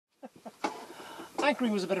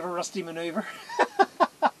Anchoring was a bit of a rusty manoeuvre.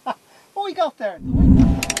 What we got there?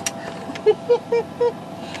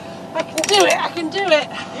 I can do it, I can do it!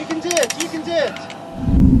 You can do it, you can do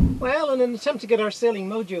it! Well, in an attempt to get our sailing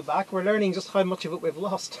mojo back, we're learning just how much of it we've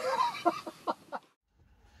lost.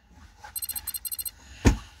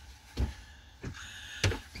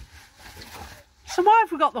 So why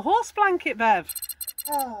have we got the horse blanket, Bev?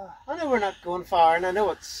 I know we're not going far, and I know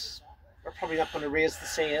we're probably not going to raise the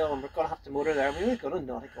sail, and we're going to have to motor there. We're only going a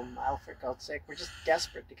nautical mile, for God's sake. We're just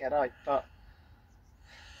desperate to get out, but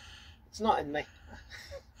it's not in me.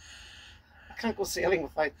 I can't go sailing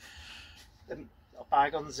without a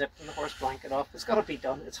bag unzipped and the horse blanket off. It's got to be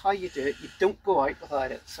done. It's how you do it. You don't go out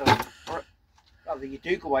without it. So, or rather, you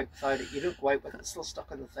do go out without it. You don't go out with it still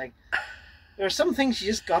stuck in the thing. There are some things you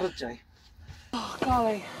just got to do. Oh,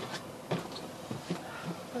 golly.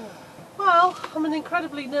 Well, I'm an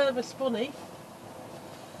incredibly nervous bunny.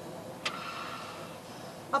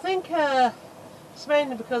 I think it's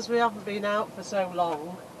mainly because we haven't been out for so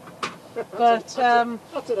long. That's an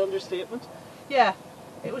understatement. Yeah,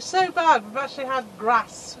 it was so bad. We've actually had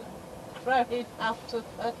grass growing out of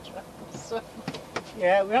the trams.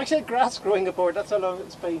 Yeah, we actually had grass growing aboard. That's how long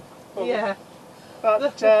it's been. Yeah.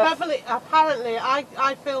 But Beverly, apparently,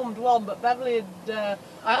 I filmed one, but Beverly had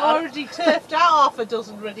already turfed out half a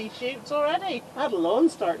dozen ruddy shoots already. I had a lawn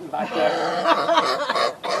starting back there.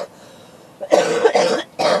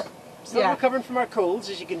 Still recovering from our colds,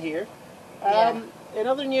 as you can hear. In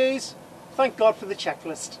other news, thank God for the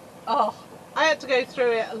checklist. Oh, I had to go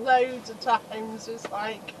through it loads of times. It's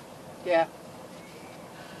like, yeah.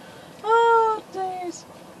 Oh, days.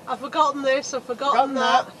 I've forgotten this, I've forgotten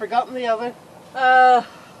that. Forgotten the other. I'd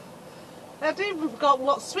even forgotten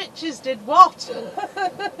what switches did what.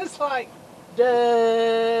 It's like,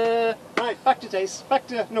 duh. Right, back to days. Back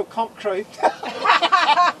to comp crew.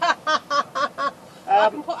 I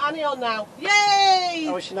can put Annie on now. Yay!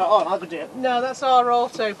 Oh, is she not on? I'll go do it. No, that's our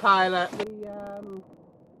autopilot.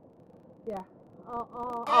 Yeah.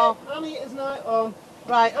 Annie is now on.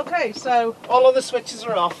 Right, okay, so all of the switches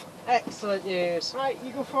are off. Excellent news. Right,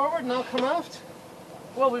 you go forward and I'll come aft.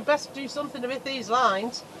 Well, we best do something with these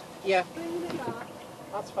lines. Yeah.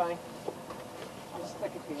 That's fine. I'll just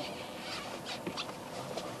stick it here.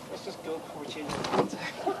 Let's just go before we change the lines.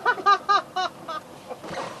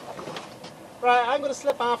 Right, I'm going to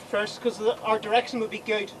slip aft first because our direction would be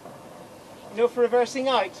good. You know, for reversing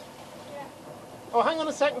out. Yeah. Oh, hang on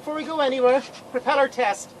a second before we go anywhere. Propeller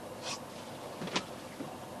test.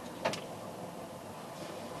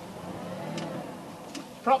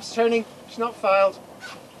 Prop's turning. She's not filed.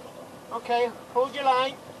 Okay, hold your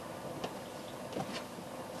line.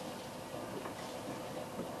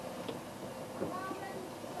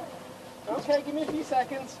 Okay, give me a few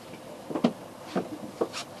seconds.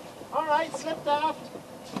 Alright, slip aft.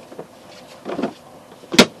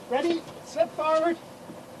 Ready? Slip forward.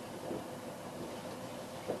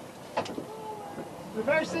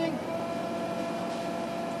 Reversing.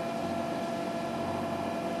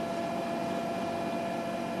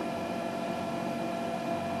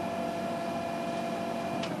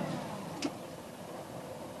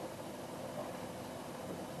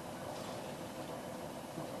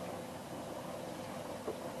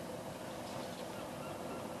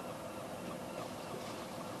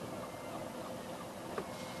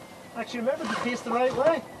 Actually, remember to face the right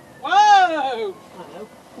way. Whoa! I know.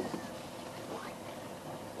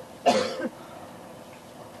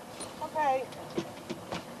 Okay.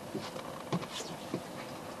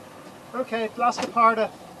 Okay, lost the power to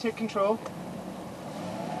take control.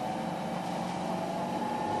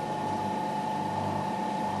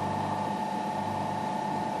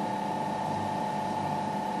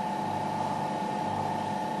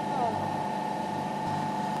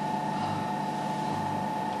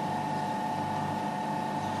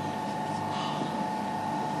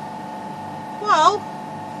 Well,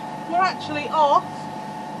 we're actually off.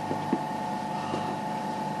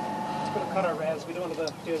 It's going to cut our revs. We don't want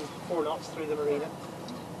to be doing 4 knots through the marina.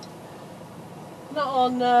 Not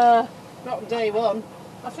on. Not on day one.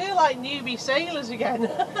 I feel like newbie sailors again.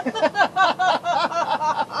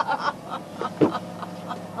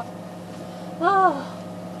 Oh.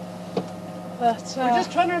 But we're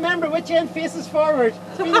just trying to remember which end faces forward.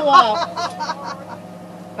 It's been a while.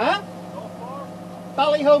 Huh?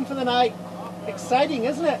 Bally home for the night. Exciting,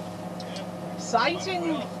 isn't it?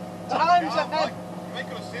 Exciting times ahead. You're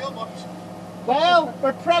making us sail much. Well,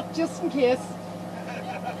 we're prepped just in case.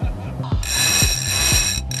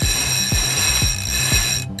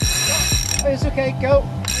 It's okay, go.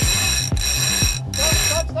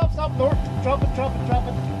 Stop. North. Drop it.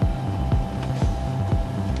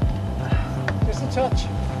 Just in touch.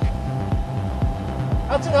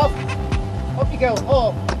 That's enough. Up you go.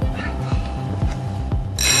 Oh.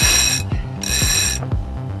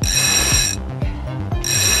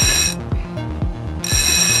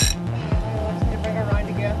 Let's bring her around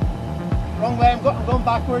again. Wrong way. I'm going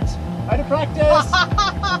backwards. Out of practice.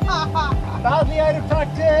 Badly out of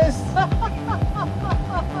practice. I'm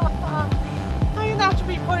going to have to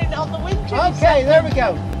be putting it on the winch. Okay, there we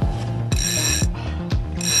go.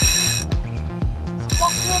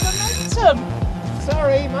 What's your momentum?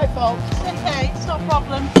 Sorry, my fault. It's okay, it's not a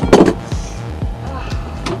problem.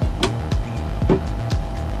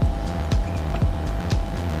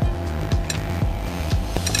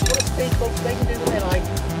 What speed boats, they can do what they like.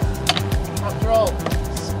 After all,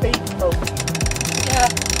 speed boat. Yeah.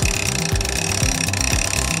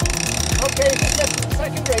 Okay, let's get to the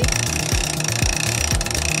second rate.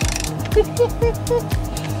 I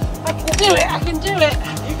can do it, I can do it.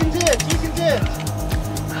 You can do it, you can do it.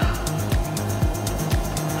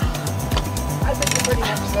 I think you're pretty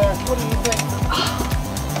much there. What do you think?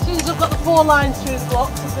 As soon as I've got the 4 lines through the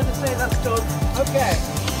blocks, I'm going to say that's done. Okay.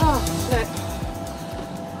 Oh, shit.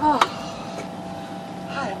 Oh,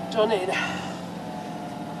 I am done in.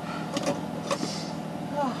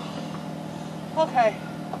 Oh. Okay.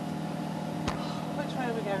 Which way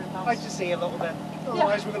are we going now? I just see a little bit.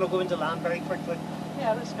 Otherwise, we're going to go into land very quickly.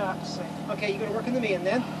 Yeah, let's go out to sea. Okay, you're going to work in the main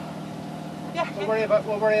then? Yeah. We'll worry about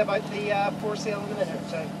the foresail in a minute or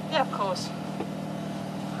two. Yeah, of course.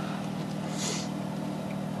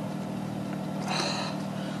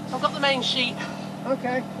 I've got the main sheet.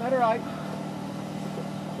 Okay, that's alright.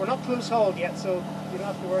 We're not close hauled yet, so you don't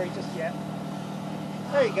have to worry just yet.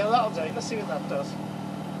 There you go, that'll do. Let's see what that does.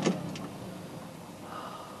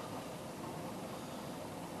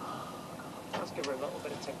 Let's give her a little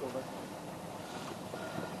bit of tick over.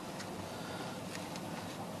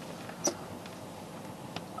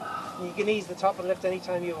 You can ease the top and lift any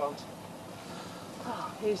time you want.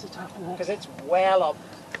 Oh, here's the top of it. Because it's well up.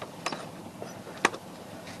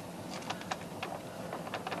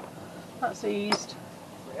 That's eased.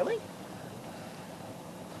 Really?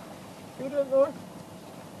 You don't know?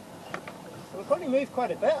 It'll probably move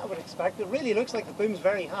quite a bit, I would expect. It really looks like the boom's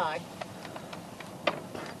very high.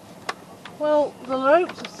 Well, the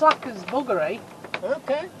ropes are slack as bugger, eh?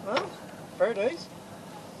 Okay, well, fair dues.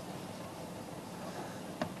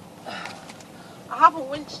 I haven't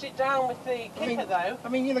winched it down with the kicker though. I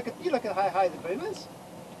mean, you look at how high the boom is.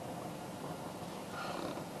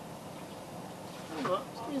 Hang on,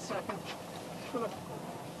 just give me a second. Look.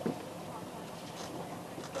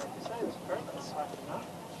 Sounds perfect.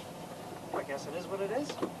 I guess it is what it is.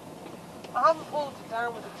 I haven't pulled it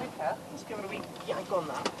down with the kicker. Let's give it a wee yank on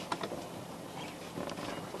that.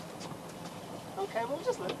 Okay, we'll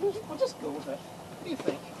just go with it. What do you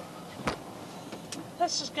think?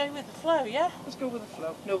 Let's just go with the flow, yeah? Let's go with the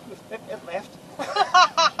flow. No, it left.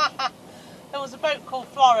 There was a boat called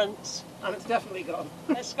Florence. And it's definitely gone.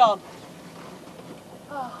 It's gone.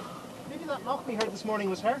 Oh, Maybe that knock we heard this morning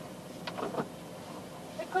was her.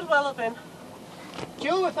 it could well have been.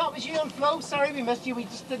 Joe, if that was you on flow, sorry we missed you. We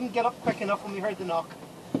just didn't get up quick enough when we heard the knock.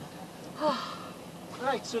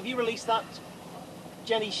 Right, so if you release that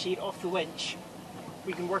Jenny sheet off the winch,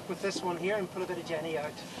 we can work with this one here and put a bit of Jenny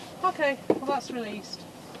out. Okay, well that's released.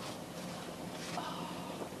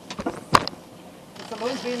 With the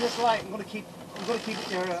loads being this light, I'm going to keep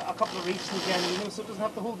it near a couple of reefs and Jenny, you know, so it doesn't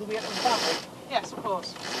have to hold the weight of the fabric. Yes, of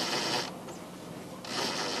course.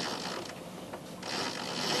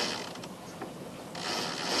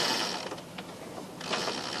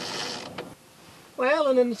 Well,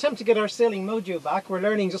 in an attempt to get our sailing mojo back, we're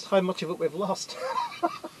learning just how much of it we've lost.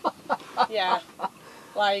 Yeah,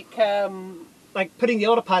 like putting the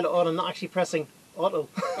autopilot on and not actually pressing auto.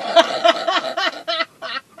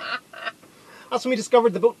 That's when we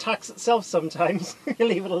discovered the boat tacks itself sometimes. You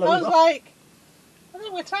leave it alone. I was like, I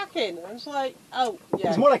think we're tacking. I was like, oh, yeah. It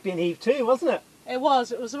was more like being heave to, wasn't it? It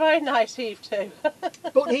was a very nice heave too.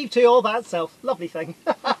 Boat heave to all by itself. Lovely thing.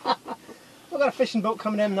 We've got a fishing boat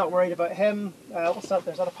coming in, not worried about him. What's that?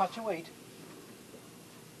 There's that a patch of weed?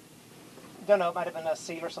 Don't know, it might have been a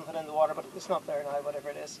seal or something in the water, but it's not there now, whatever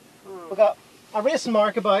it is. We've got a racing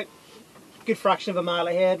mark about a good fraction of a mile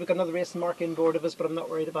ahead. We've got another racing mark inboard of us, but I'm not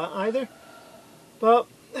worried about either. But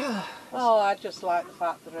oh, I just like the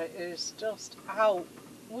fact that it is just out.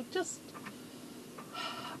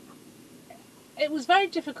 It was very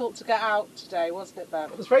difficult to get out today, wasn't it,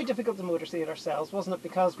 Ben? it was very difficult to motor see it ourselves, wasn't it?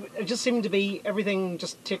 Because it just seemed to be everything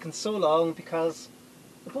just taking so long because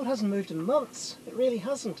the boat hasn't moved in months. It really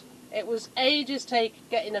hasn't. It was ages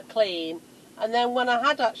getting a clean, and then when I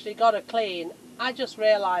had actually got a clean, I just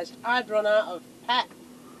realised I'd run out of pep,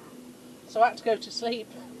 so I had to go to sleep.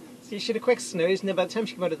 So you should have quick snooze, and then by the time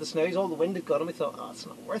she came out of the snooze, all the wind had gone, and we thought, oh, it's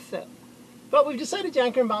not worth it. But we've decided to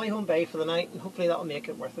anchor in Ballyholme Bay for the night, and hopefully that'll make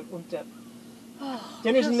it worth it, won't it?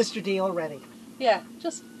 Dinner's in Mr. D already. Yeah,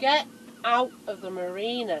 just get out of the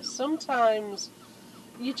marina. Sometimes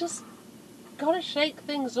you just gotta shake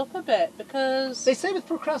things up a bit, because... They say with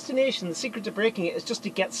procrastination, the secret to breaking it is just to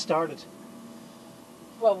get started.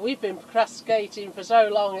 Well, we've been procrastinating for so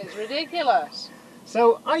long, it's ridiculous.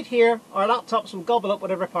 So out here, our laptops will gobble up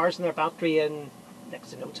whatever power's in their battery in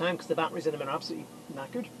next to no time, because the batteries in them are absolutely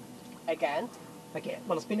knackered. Again?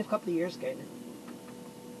 Well, it's been a couple of years ago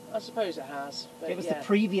now. I suppose it has. But it was yeah. the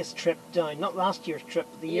previous trip down, not last year's trip,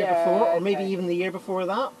 but the year Yeah, before, or maybe okay. even the year before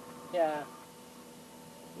that. Yeah.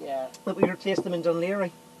 Yeah, That we replaced them in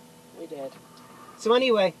Dunleary. we did. So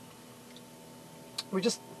anyway, we're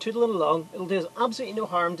just tootling along. It'll do us absolutely no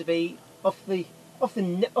harm to be off the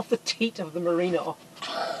teat of the marina,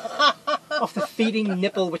 off the feeding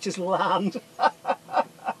nipple, which is land.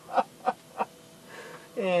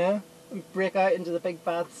 Yeah, and break out into the big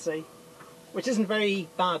bad sea, which isn't very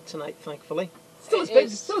bad tonight, thankfully. Still as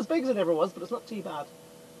big as it ever was, but it's not too bad.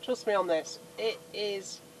 Trust me on this. It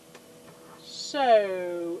is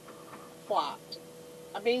so flat.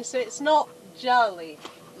 I mean, so it's not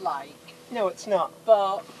jelly-like, No, it's not.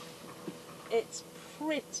 but it's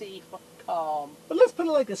pretty calm. But let's put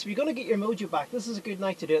it like this, if you're going to get your mojo back, this is a good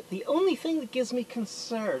night to do it. The only thing that gives me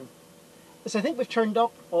concern is I think we've turned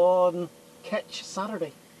up on Ketch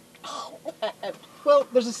Saturday. Oh, Well,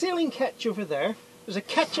 there's a sailing ketch over there, there's a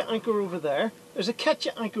ketch at anchor over there, there's a ketch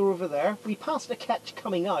at anchor over there, we passed a ketch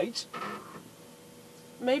coming out.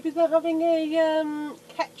 maybe they're having a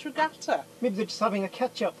ketch regatta. Maybe they're just having a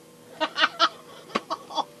catch-up.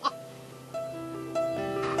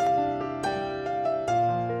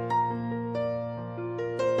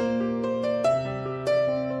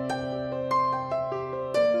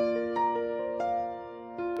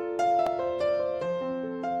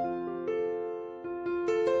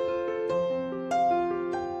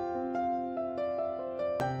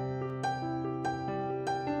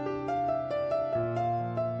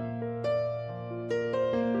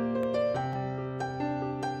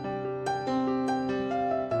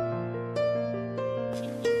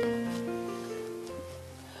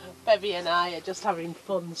 Bevy and I are just having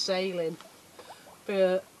fun sailing.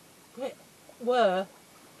 But we were,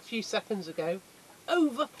 a few seconds ago,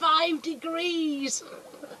 over 5 degrees.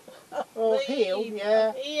 Oh, heel,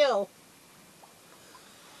 yeah. Heel.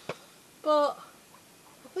 But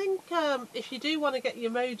I think if you do want to get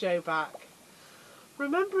your mojo back,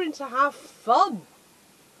 remembering to have fun.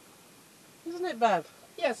 Isn't it, Bev?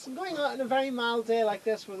 Yes, I'm going out on a very mild day like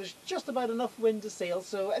this where there's just about enough wind to sail,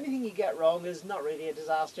 so anything you get wrong is not really a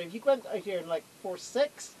disaster. If you went out here in like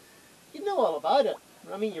 4-6, you'd know all about it.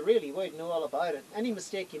 I mean, you really would know all about it. Any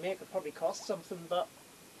mistake you make would probably cost something, but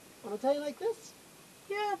on a day like this,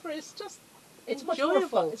 Yeah, but it's just it's enjoyable. much more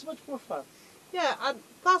fun. It's much more fun. Yeah, and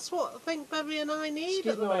that's what I think Bevy and I need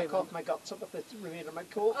Excuse at me the when I moment. cough my guts up with the remainder of my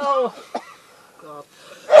coat. Oh, God.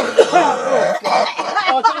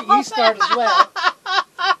 Oh, don't you start as well.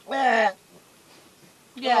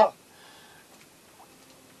 Yeah,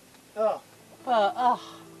 Oh. but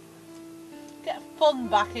get fun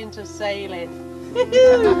back into sailing.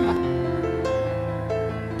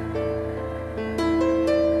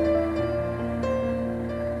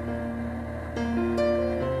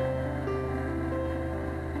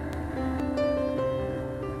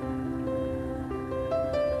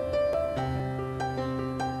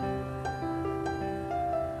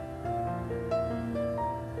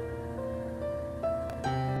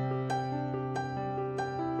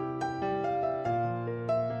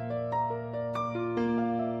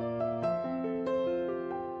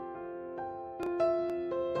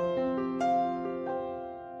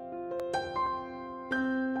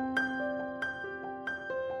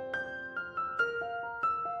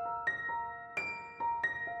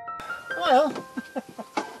 Well,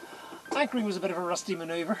 anchoring was a bit of a rusty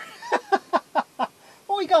manoeuvre.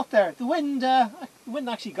 What we got there? The wind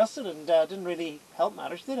actually gusted and didn't really help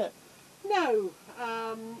matters, did it? No,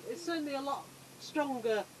 it's certainly a lot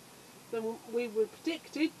stronger than we were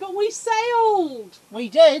predicted, but we sailed! We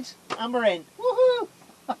did, and we're in. Woohoo!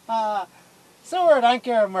 So we're at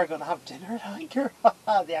anchor and we're going to have dinner at anchor.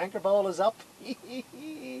 The anchor ball is up. You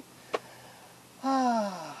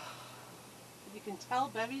can tell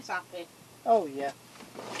Bevy's happy. Oh yeah.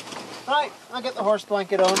 Right, I'll get the horse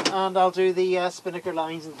blanket on and I'll do the spinnaker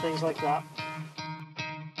lines and things like that.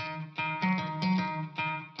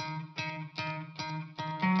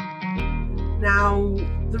 Now,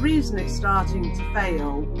 The reason it's starting to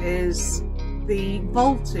fail is the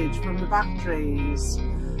voltage from the batteries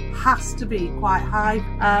has to be quite high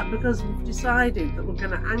because we've decided that we're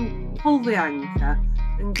going to pull the anchor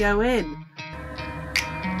and go in.